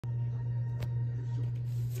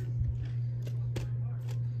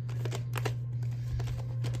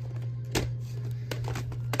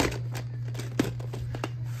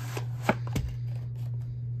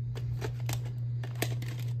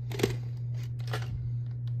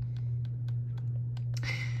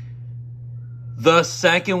the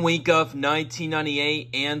second week of 1998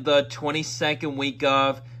 and the 22nd week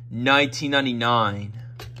of 1999.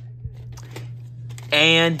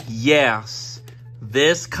 And yes,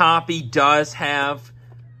 this copy does have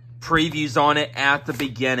previews on it at the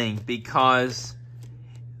beginning because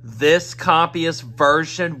this copy is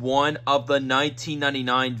version 1 of the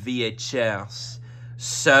 1999 VHS.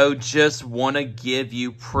 So just want to give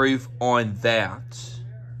you proof on that.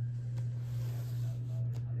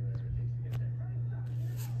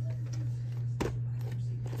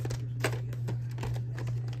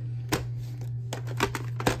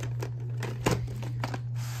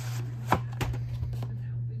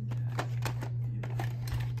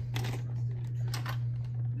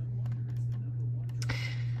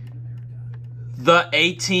 The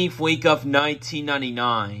 18th week of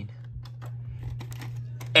 1999.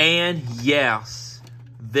 And yes,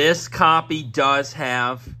 this copy does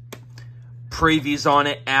have previews on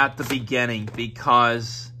it at the beginning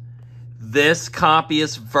because this copy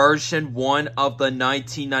is version 1 of the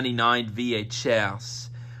 1999 VHS.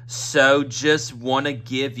 So just want to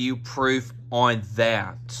give you proof on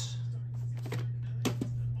that.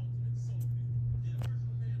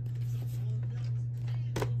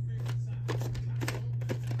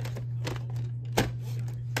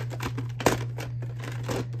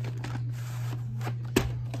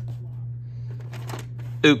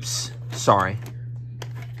 Oops, sorry.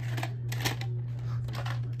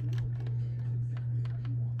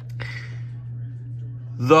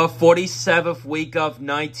 The 47th week of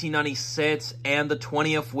 1996 and the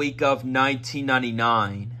 20th week of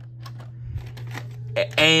 1999.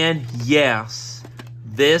 And yes,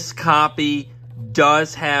 this copy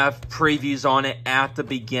does have previews on it at the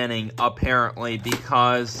beginning, apparently,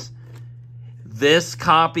 because this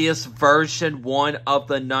copy is version 1 of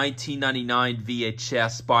the 1999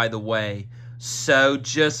 VHS, by the way. So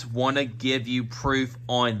just want to give you proof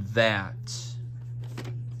on that.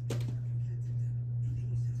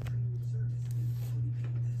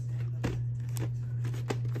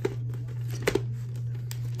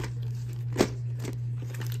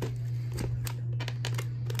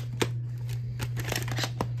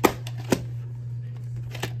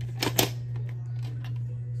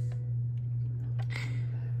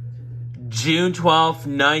 June 12th,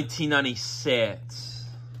 1996.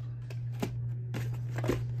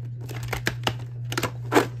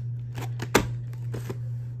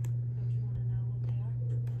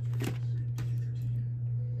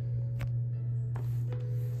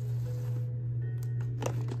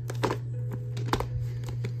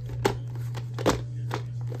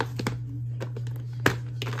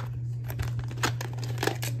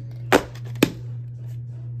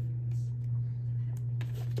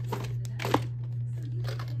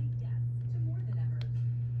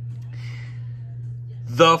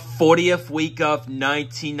 The 40th week of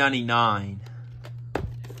 1999.